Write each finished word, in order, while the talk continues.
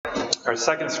Our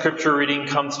second scripture reading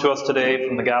comes to us today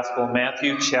from the Gospel of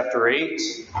Matthew, chapter 8,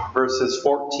 verses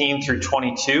 14 through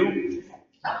 22.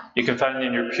 You can find it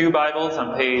in your pew Bibles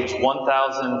on page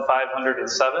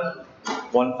 1507,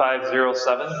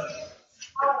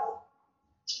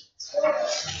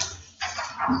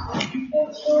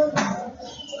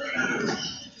 1507.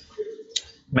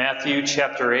 Matthew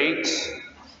chapter 8,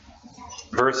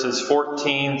 verses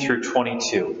 14 through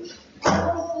 22.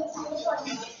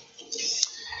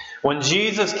 When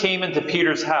Jesus came into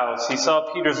Peter's house, he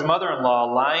saw Peter's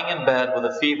mother-in-law lying in bed with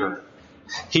a fever.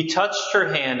 He touched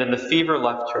her hand, and the fever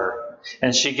left her,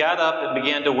 and she got up and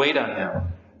began to wait on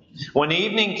him. When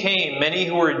evening came, many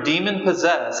who were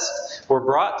demon-possessed were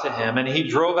brought to him, and he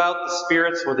drove out the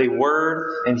spirits with a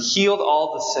word and healed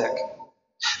all the sick.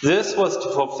 This was to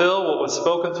fulfill what was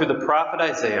spoken through the prophet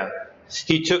Isaiah.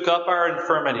 He took up our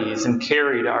infirmities and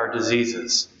carried our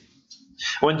diseases.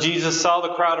 When Jesus saw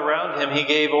the crowd around him, he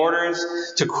gave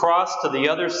orders to cross to the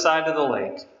other side of the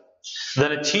lake.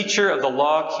 Then a teacher of the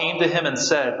law came to him and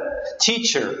said,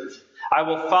 "Teacher, I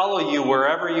will follow you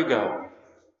wherever you go."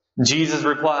 Jesus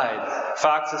replied,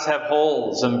 "Foxes have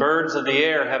holes and birds of the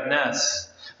air have nests,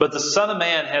 but the Son of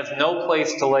Man has no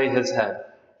place to lay his head."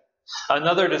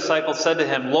 Another disciple said to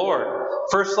him, "Lord,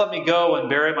 first let me go and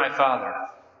bury my father."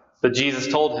 But Jesus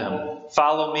told him,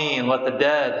 "Follow me and let the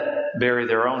dead bury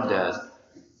their own dead."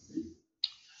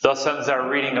 Thus ends our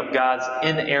reading of God's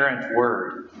inerrant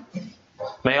word.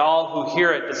 May all who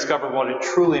hear it discover what it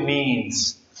truly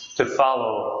means to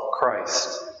follow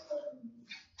Christ.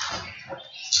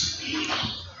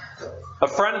 A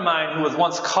friend of mine who was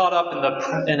once caught up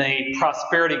in a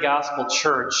prosperity gospel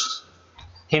church,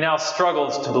 he now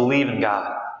struggles to believe in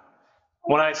God.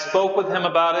 When I spoke with him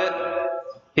about it,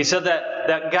 he said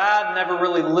that God never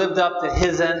really lived up to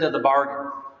his end of the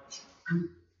bargain.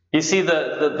 You see,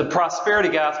 the prosperity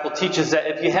gospel teaches that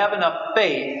if you have enough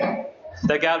faith,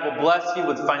 that God will bless you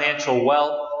with financial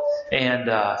wealth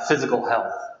and physical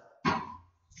health.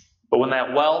 But when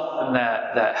that wealth and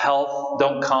that health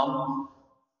don't come,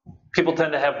 people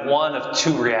tend to have one of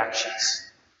two reactions.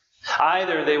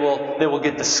 Either they will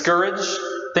get discouraged,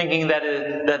 thinking that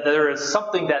there is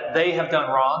something that they have done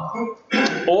wrong,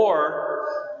 or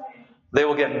they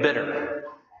will get bitter.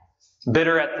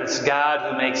 Bitter at this God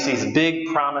who makes these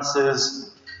big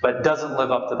promises but doesn't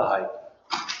live up to the hype.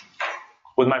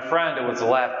 With my friend, it was the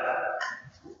latter.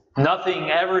 Nothing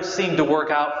ever seemed to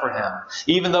work out for him,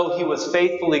 even though he was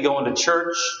faithfully going to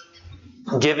church,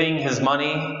 giving his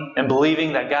money, and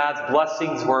believing that God's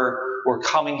blessings were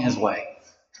coming his way.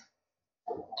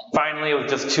 Finally, it was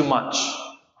just too much.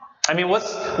 I mean,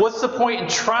 what's the point in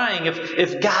trying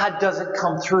if God doesn't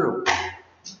come through?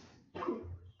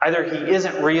 Either he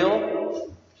isn't real,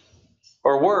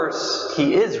 or worse,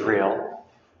 he is real,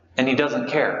 and he doesn't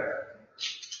care.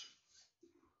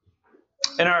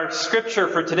 In our scripture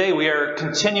for today, we are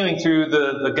continuing through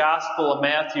the Gospel of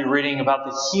Matthew, reading about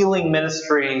the healing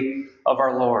ministry of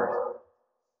our Lord.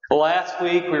 Last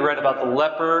week, we read about the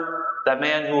leper, that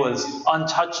man who was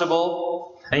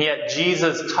untouchable, and yet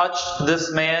Jesus touched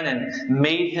this man and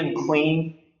made him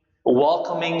clean,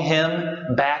 welcoming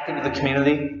him back into the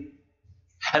community.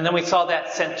 And then we saw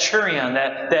that centurion,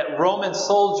 that Roman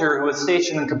soldier who was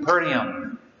stationed in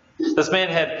Capernaum. This man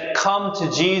had come to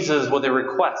Jesus with a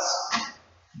request.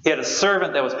 He had a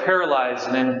servant that was paralyzed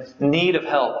and in need of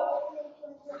help.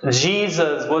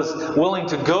 Jesus was willing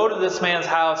to go to this man's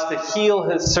house to heal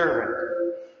his servant.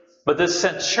 But this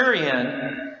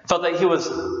centurion felt that he was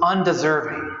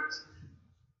undeserving.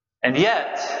 And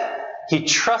yet, he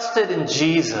trusted in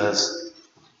Jesus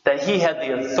that he had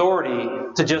the authority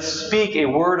to just speak a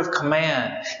word of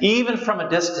command, even from a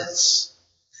distance,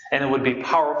 and it would be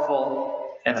powerful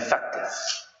and effective.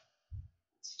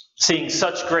 Seeing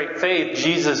such great faith,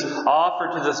 Jesus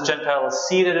offered to this Gentile a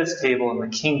seat at his table in the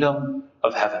kingdom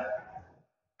of heaven.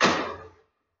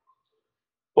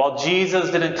 While Jesus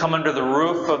didn't come under the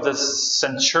roof of this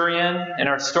centurion, in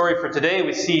our story for today,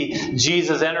 we see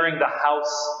Jesus entering the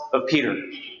house of Peter.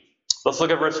 Let's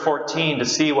look at verse 14 to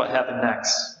see what happened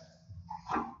next.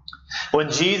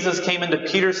 When Jesus came into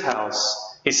Peter's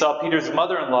house, he saw Peter's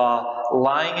mother-in-law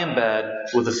lying in bed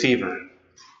with a fever.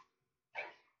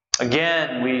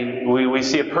 Again, we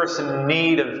see a person in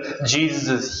need of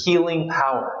Jesus' healing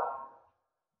power.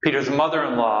 Peter's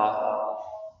mother-in-law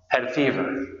had a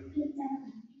fever.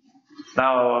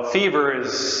 Now, a fever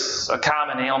is a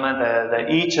common ailment that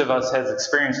each of us has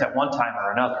experienced at one time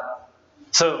or another.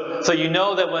 So you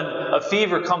know that when a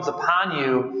fever comes upon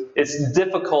you, it's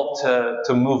difficult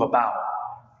to move about.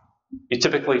 You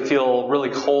typically feel really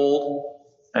cold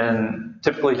and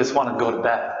typically just want to go to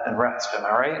bed and rest. Am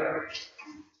I right?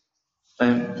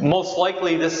 And most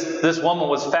likely this woman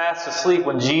was fast asleep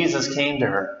when Jesus came to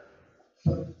her.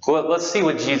 Well, let's see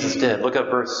what Jesus did. Look at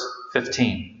verse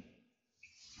 15.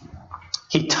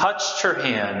 He touched her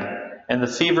hand, and the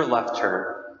fever left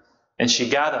her, and she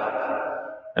got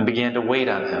up and began to wait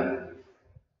on him.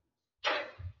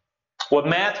 What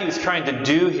Matthew's trying to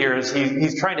do here is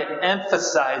he's trying to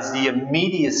emphasize the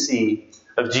immediacy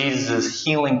of Jesus'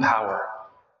 healing power.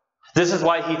 This is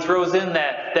why he throws in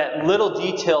that little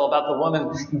detail about the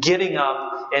woman getting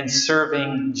up and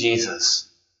serving Jesus.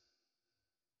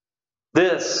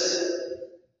 This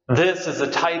is the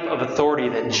type of authority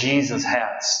that Jesus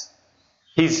has.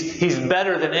 He's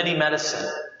better than any medicine.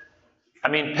 I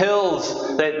mean,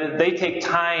 pills, they take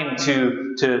time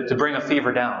to bring a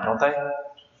fever down, don't they?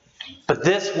 But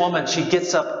this woman, she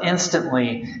gets up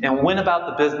instantly and went about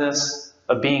the business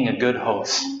of being a good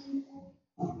host.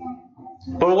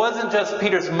 But it wasn't just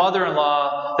Peter's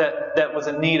mother-in-law that was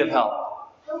in need of help,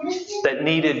 that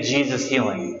needed Jesus'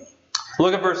 healing.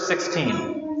 Look at verse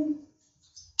 16.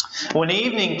 When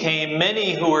evening came,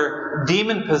 many who were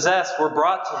demon-possessed were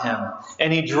brought to him,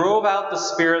 and he drove out the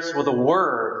spirits with a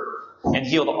word and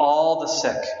healed all the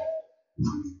sick.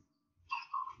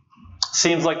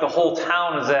 Seems like the whole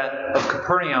town of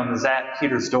Capernaum is at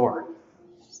Peter's door.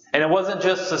 And it wasn't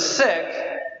just the sick,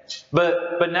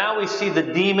 but now we see the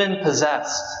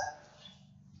demon-possessed.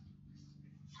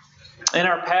 In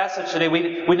our passage today,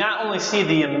 we not only see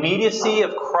the immediacy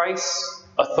of Christ's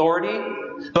authority,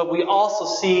 but we also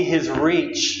see his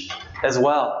reach as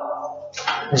well.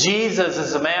 Jesus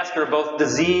is the master of both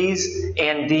disease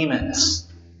and demons,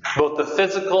 both the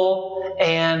physical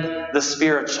and the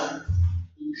spiritual.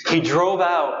 He drove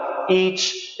out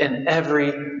each and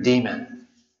every demon.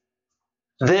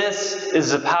 This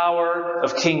is the power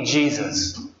of King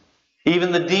Jesus.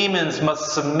 Even the demons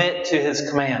must submit to his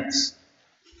commands.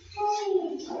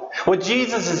 What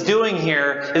Jesus is doing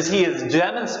here is he is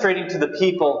demonstrating to the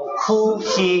people who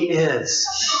he is.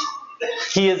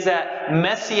 He is that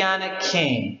messianic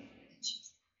king,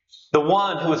 the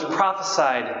one who was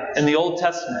prophesied in the Old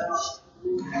Testament.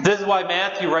 This is why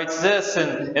Matthew writes this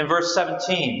in verse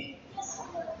 17.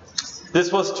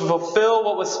 This was to fulfill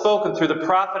what was spoken through the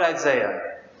prophet Isaiah.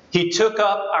 He took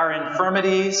up our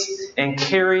infirmities and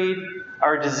carried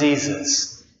our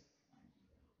diseases.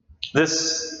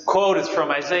 This quote is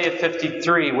from Isaiah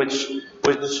 53, which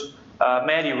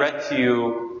Maddie read to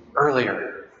you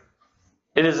earlier.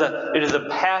 It is a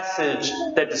passage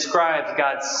that describes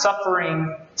God's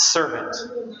suffering servant.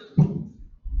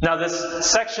 Now, this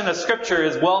section of Scripture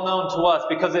is well known to us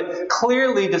because it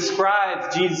clearly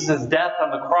describes Jesus' death on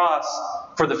the cross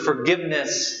for the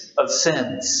forgiveness of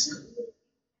sins.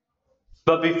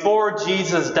 But before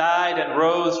Jesus died and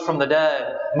rose from the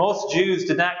dead, most Jews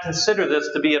did not consider this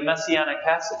to be a messianic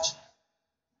passage.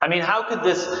 I mean, how could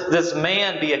this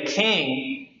man be a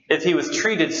king if he was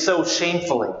treated so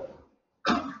shamefully?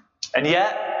 And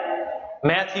yet,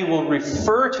 Matthew will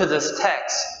refer to this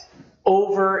text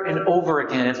over and over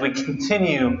again as we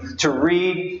continue to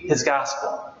read his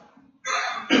gospel.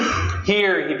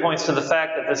 Here he points to the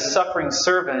fact that this suffering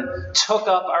servant took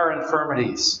up our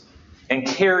infirmities and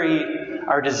carried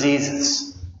our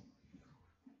diseases.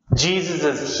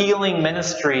 Jesus' healing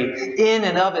ministry in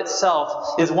and of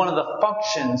itself is one of the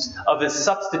functions of his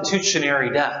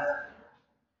substitutionary death.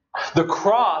 The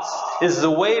cross is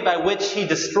the way by which he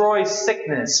destroys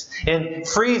sickness and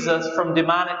frees us from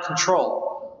demonic control.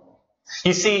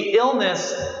 You see,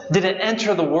 illness didn't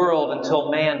enter the world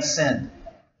until man sinned.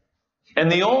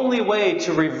 And the only way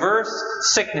to reverse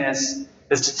sickness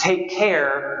is to take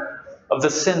care of the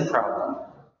sin problem.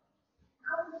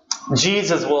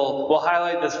 Jesus will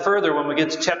highlight this further when we get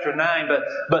to chapter 9,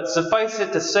 but suffice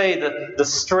it to say that the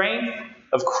strength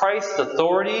of Christ's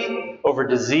authority over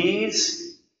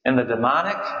disease and the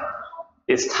demonic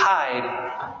is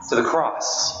tied to the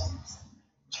cross.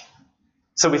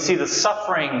 So we see the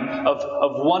suffering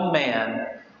of one man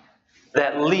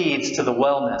that leads to the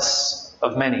wellness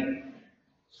of many.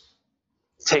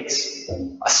 It takes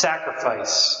a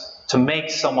sacrifice to make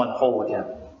someone whole again.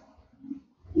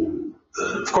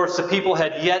 Of course, the people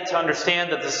had yet to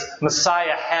understand that this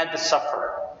Messiah had to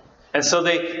suffer. And so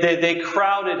they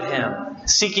crowded him,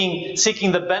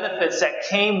 seeking the benefits that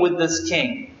came with this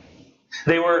king.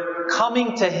 They were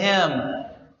coming to him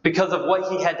because of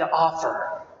what he had to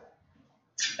offer,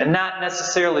 and not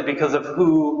necessarily because of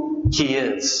who he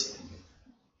is.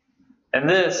 And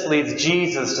this leads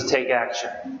Jesus to take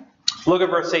action. Look at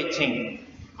verse 18.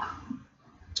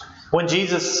 When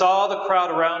Jesus saw the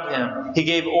crowd around him, he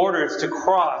gave orders to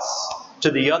cross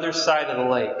to the other side of the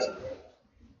lake.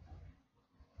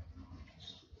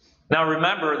 Now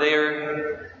remember,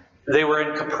 They were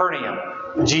in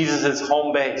Capernaum, Jesus'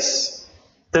 home base.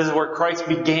 This is where Christ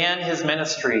began his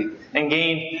ministry and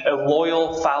gained a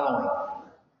loyal following.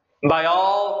 By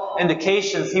all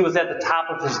indications, he was at the top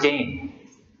of his game.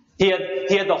 He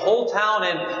had the whole town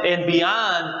and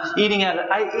beyond eating out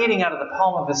of the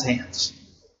palm of his hands.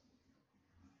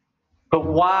 But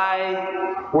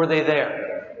why were they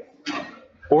there?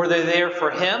 Were they there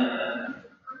for him?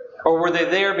 Or were they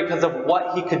there because of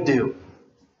what he could do?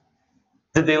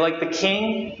 Did they like the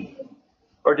king?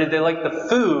 Or did they like the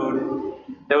food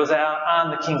that was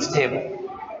on the king's table?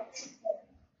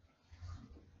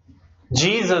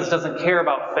 Jesus doesn't care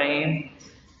about fame.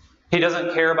 He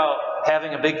doesn't care about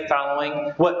having a big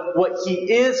following. What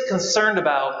he is concerned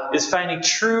about is finding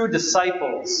true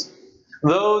disciples.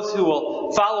 Those who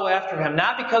will follow after him,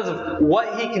 not because of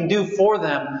what he can do for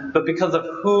them, but because of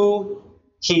who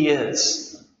he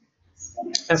is.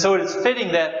 And so it is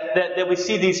fitting that we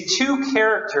see these two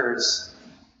characters,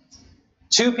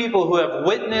 two people who have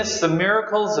witnessed the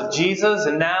miracles of Jesus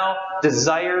and now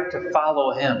desire to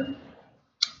follow him.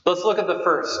 Let's look at the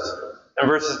first, in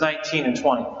verses 19 and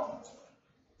 20.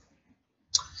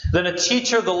 Then a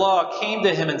teacher of the law came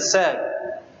to him and said,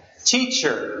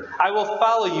 "Teacher, I will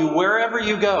follow you wherever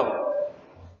you go."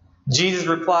 Jesus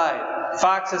replied,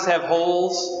 "Foxes have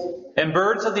holes, and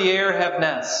birds of the air have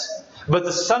nests, but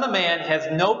the Son of Man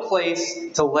has no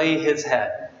place to lay his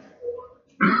head."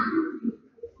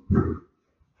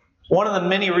 One of the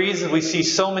many reasons we see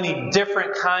so many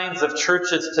different kinds of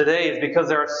churches today is because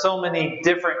there are so many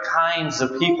different kinds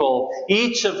of people,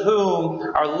 each of whom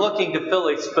are looking to fill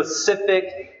a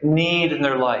specific need in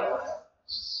their life.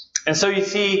 And so you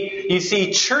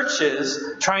see churches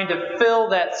trying to fill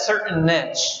that certain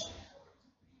niche,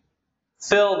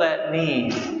 fill that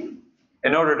need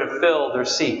in order to fill their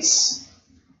seats.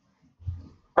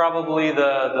 Probably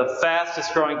the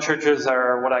fastest growing churches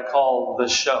are what I call the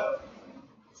show.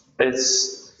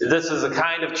 This is a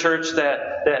kind of church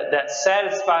that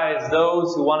satisfies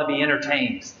those who want to be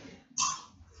entertained.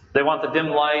 They want the dim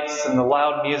lights and the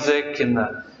loud music and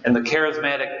the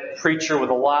charismatic preacher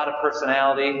with a lot of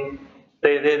personality.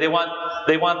 They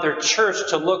want their church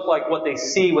to look like what they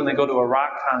see when they go to a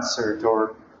rock concert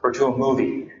or to a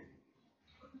movie.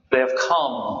 They have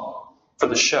come for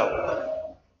the show.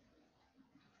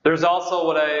 There's also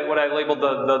what I labeled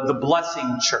the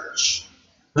blessing church.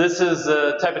 This is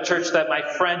the type of church that my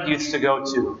friend used to go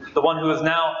to, the one who is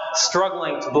now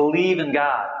struggling to believe in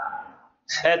God.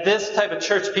 At this type of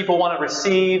church, people want to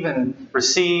receive and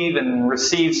receive and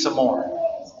receive some more.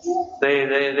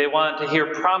 They want to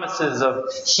hear promises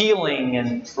of healing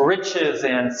and riches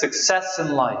and success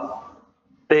in life.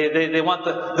 They want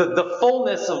the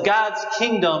fullness of God's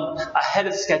kingdom ahead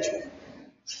of schedule.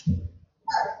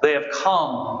 They have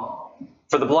come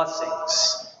for the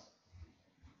blessings.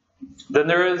 Then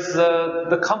there is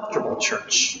the comfortable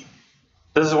church.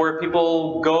 This is where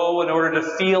people go in order to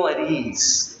feel at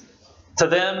ease. To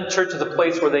them, church is a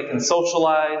place where they can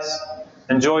socialize,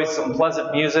 enjoy some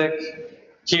pleasant music,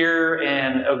 hear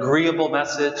an agreeable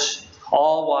message,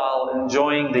 all while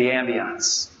enjoying the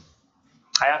ambience.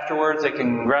 Afterwards, they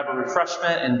can grab a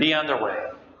refreshment and be on their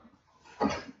way.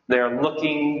 They are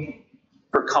looking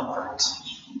for comfort.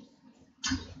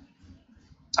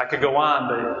 I could go on,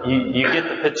 but you get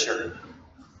the picture.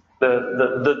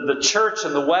 The church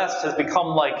in the West has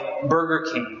become like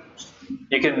Burger King.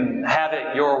 You can have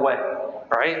it your way,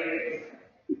 right?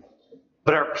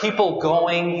 But are people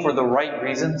going for the right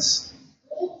reasons?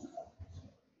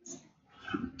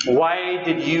 Why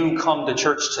did you come to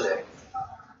church today?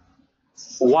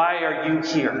 Why are you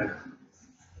here?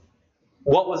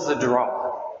 What was the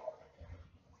draw?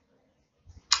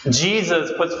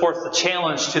 Jesus puts forth the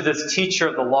challenge to this teacher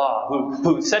of the law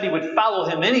who said he would follow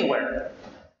him anywhere.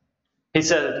 He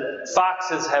said,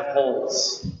 "Foxes have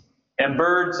holes, and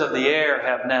birds of the air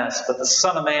have nests, but the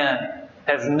Son of Man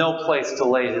has no place to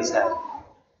lay his head."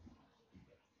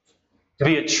 To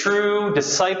be a true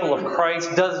disciple of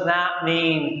Christ does not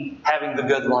mean having the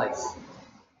good life.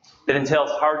 It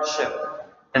entails hardship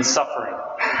and suffering.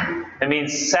 It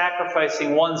means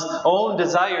sacrificing one's own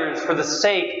desires for the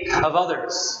sake of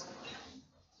others.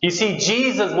 You see,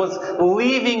 Jesus was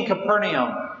leaving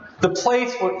Capernaum, the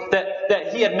place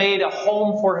that he had made a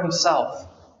home for himself.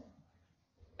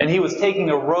 And he was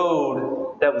taking a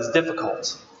road that was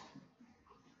difficult.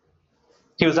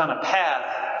 He was on a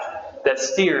path that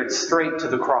steered straight to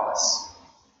the cross.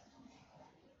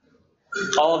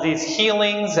 All of these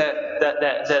healings that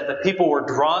the people were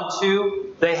drawn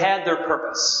to, they had their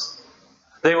purpose.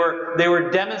 They were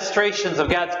demonstrations of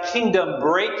God's kingdom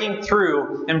breaking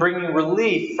through and bringing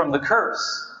relief from the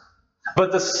curse.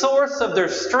 But the source of their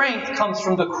strength comes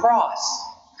from the cross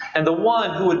and the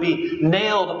one who would be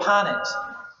nailed upon it.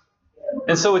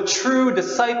 And so a true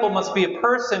disciple must be a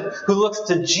person who looks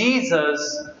to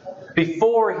Jesus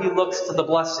before he looks to the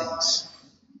blessings.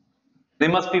 They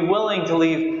must be willing to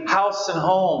leave house and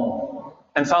home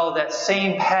and follow that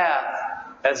same path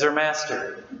as their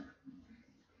master.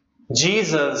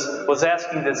 Jesus was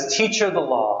asking this teacher of the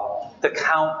law to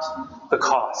count the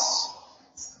costs.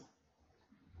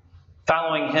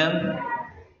 Following him,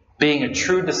 being a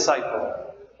true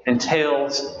disciple,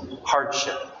 entails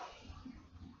hardship.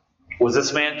 Was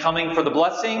this man coming for the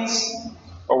blessings,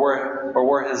 or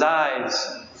were his eyes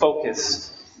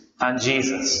focused on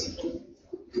Jesus?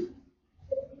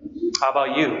 How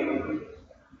about you?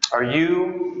 Are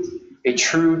you a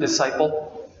true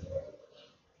disciple?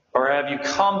 Or have you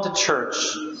come to church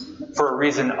for a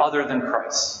reason other than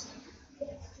Christ?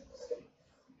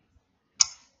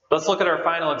 Let's look at our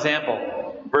final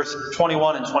example, verses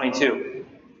 21 and 22.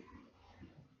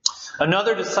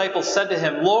 Another disciple said to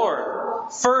him,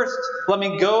 "Lord, first let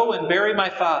me go and bury my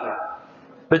father."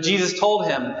 But Jesus told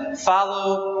him,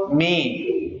 "Follow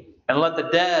me, and let the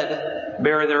dead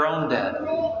bury their own dead."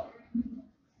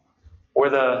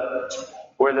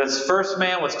 Where this first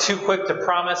man was too quick to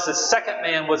promise, the second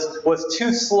man was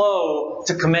too slow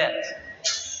to commit.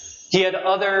 He had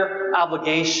other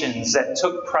obligations that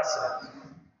took precedent.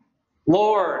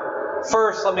 "Lord,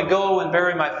 first let me go and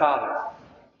bury my father."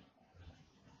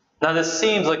 Now this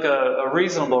seems like a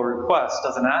reasonable request,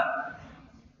 doesn't it?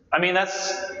 I mean,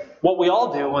 that's what we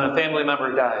all do when a family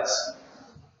member dies.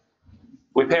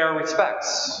 We pay our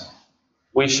respects.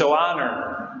 We show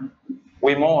honor.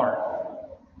 We mourn.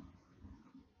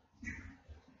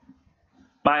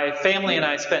 My family and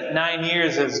I spent 9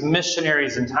 years as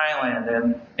missionaries in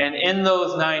Thailand, and in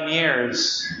those 9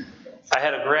 years, I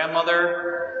had a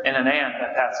grandmother and an aunt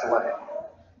that passed away.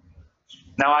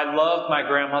 Now, I loved my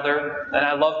grandmother and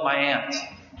I loved my aunt.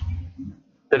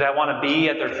 Did I want to be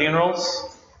at their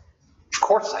funerals? Of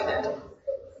course I did.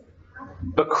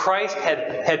 But Christ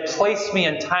had placed me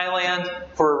in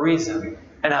Thailand for a reason,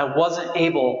 and I wasn't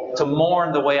able to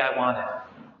mourn the way I wanted.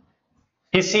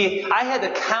 You see, I had to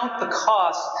count the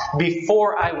cost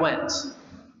before I went.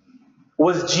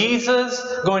 Was Jesus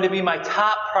going to be my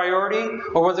top priority,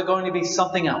 or was it going to be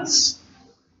something else?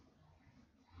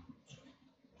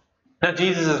 Now,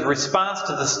 Jesus' response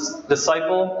to this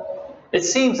disciple, it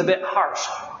seems a bit harsh,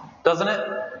 doesn't it?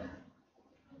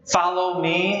 Follow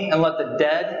me and let the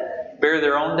dead bury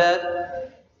their own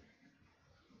dead.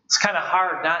 It's kind of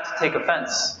hard not to take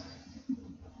offense.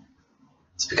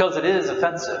 It's because it is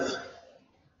offensive.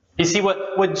 You see,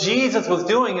 what Jesus was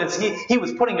doing is he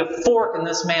was putting a fork in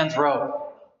this man's road.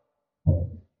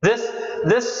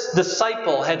 This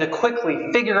disciple had to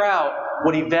quickly figure out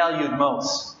what he valued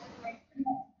most.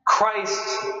 Christ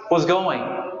was going.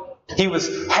 He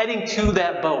was heading to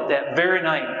that boat that very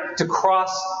night to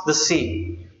cross the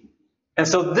sea. And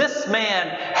so this man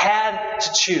had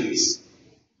to choose.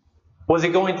 Was he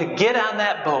going to get on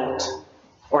that boat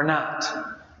or not?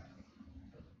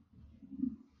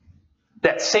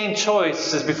 That same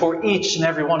choice is before each and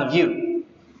every one of you.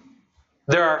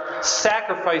 There are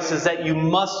sacrifices that you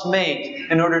must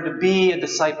make in order to be a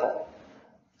disciple.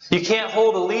 You can't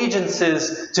hold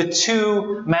allegiances to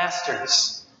two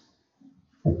masters.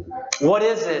 What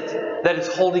is it that is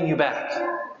holding you back?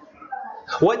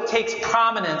 What takes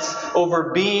prominence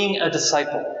over being a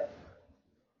disciple?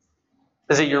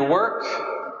 Is it your work?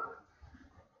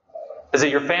 Is it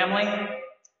your family?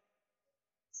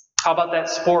 How about that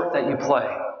sport that you play?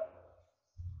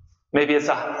 Maybe it's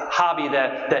a hobby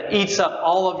that eats up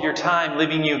all of your time,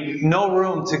 leaving you no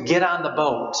room to get on the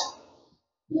boat.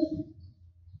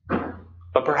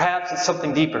 But perhaps it's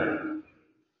something deeper.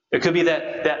 It could be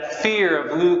that fear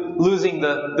of losing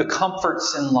the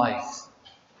comforts in life,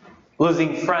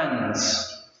 losing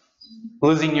friends,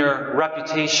 losing your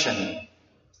reputation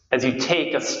as you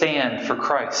take a stand for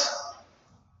Christ.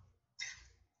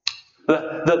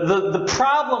 The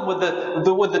problem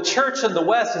with the church in the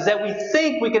West is that we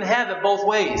think we can have it both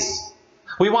ways.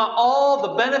 We want all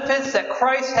the benefits that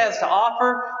Christ has to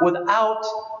offer without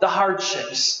the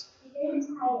hardships.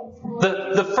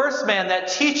 The first man, that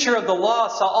teacher of the law,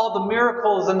 saw all the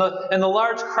miracles and the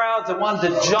large crowds and wanted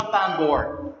to jump on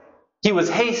board. He was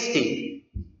hasty.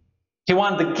 He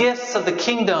wanted the gifts of the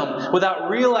kingdom without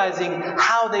realizing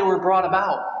how they were brought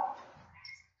about.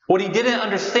 What he didn't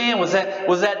understand was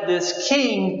that this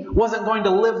king wasn't going to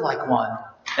live like one,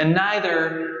 and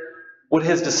neither would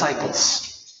his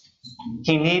disciples.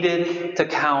 He needed to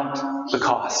count the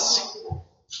costs.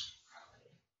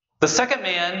 The second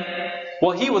man,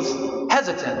 well, he was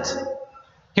hesitant.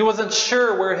 He wasn't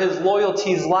sure where his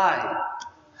loyalties lied.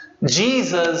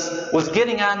 Jesus was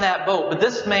getting on that boat, but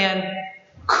this man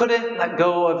couldn't let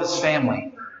go of his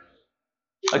family.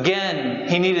 Again,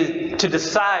 he needed to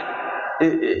decide,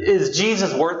 is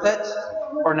Jesus worth it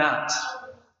or not?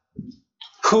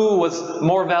 Who was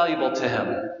more valuable to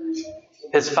him?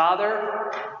 His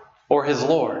Father or his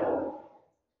Lord?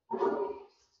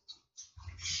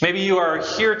 Maybe you are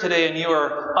here today and you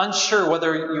are unsure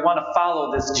whether you want to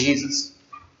follow this Jesus.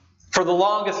 For the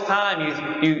longest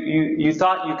time, you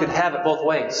thought you could have it both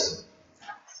ways.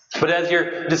 But as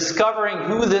you're discovering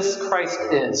who this Christ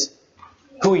is,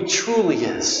 who He truly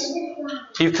is,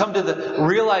 you've come to the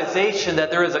realization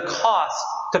that there is a cost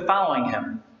to following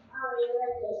Him.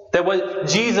 That what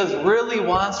Jesus really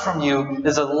wants from you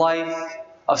is a life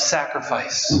of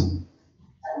sacrifice.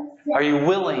 Are you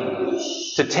willing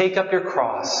to take up your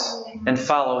cross and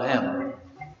follow Him?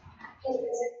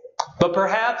 But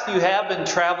perhaps you have been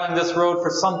traveling this road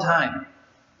for some time.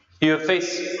 You have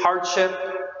faced hardship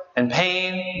and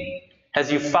pain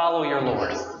as you follow your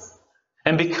Lord.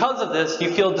 And because of this,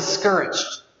 you feel discouraged.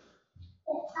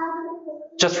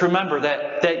 Just remember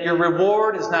that your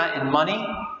reward is not in money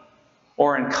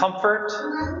or in comfort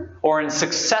or in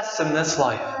success in this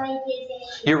life.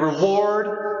 Your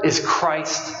reward is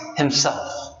Christ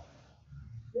Himself.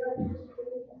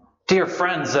 Dear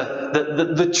friends,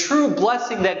 the true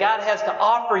blessing that God has to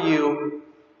offer you,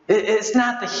 it's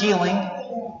not the healing.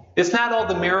 It's not all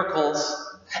the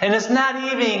miracles. And it's not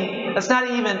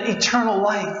even eternal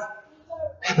life.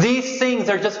 These things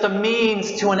are just a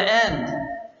means to an end.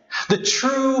 The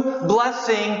true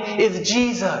blessing is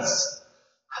Jesus.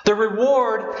 The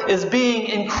reward is being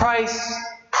in Christ's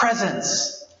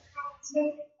presence.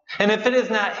 And if it is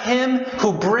not Him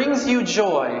who brings you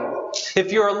joy,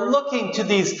 if you are looking to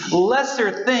these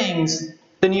lesser things,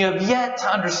 then you have yet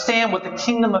to understand what the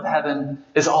kingdom of heaven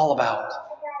is all about.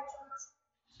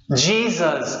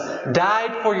 Jesus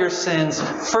died for your sins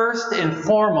first and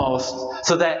foremost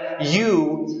so that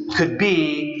you could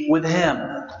be with Him.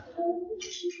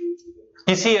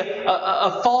 You see,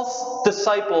 a false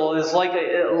disciple is like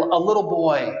a little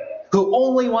boy who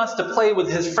only wants to play with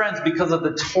his friends because of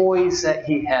the toys that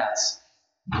he has.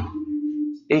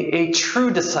 A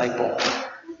true disciple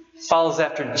follows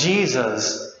after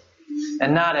Jesus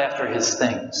and not after his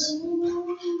things.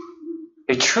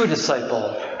 A true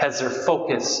disciple has their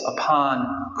focus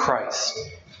upon Christ.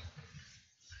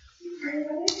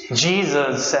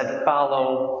 Jesus said,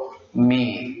 "Follow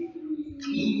me."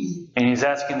 And He's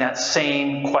asking that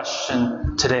same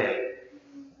question today.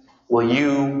 Will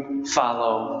you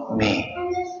follow me?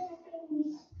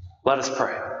 Let us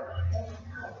pray.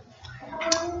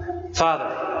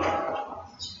 Father,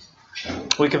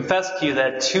 we confess to You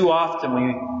that too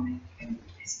often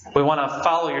we want to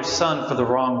follow Your Son for the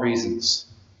wrong reasons.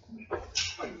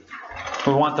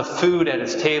 We want the food at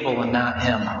His table and not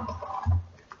Him.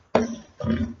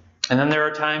 And then there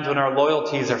are times when our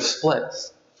loyalties are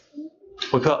split.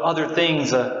 We put other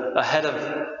things ahead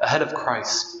of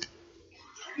Christ.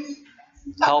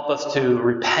 Help us to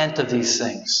repent of these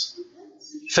things.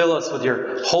 Fill us with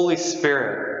Your Holy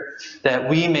Spirit that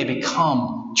we may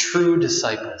become true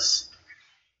disciples.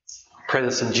 I pray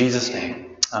this in Jesus'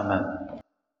 name. Amen.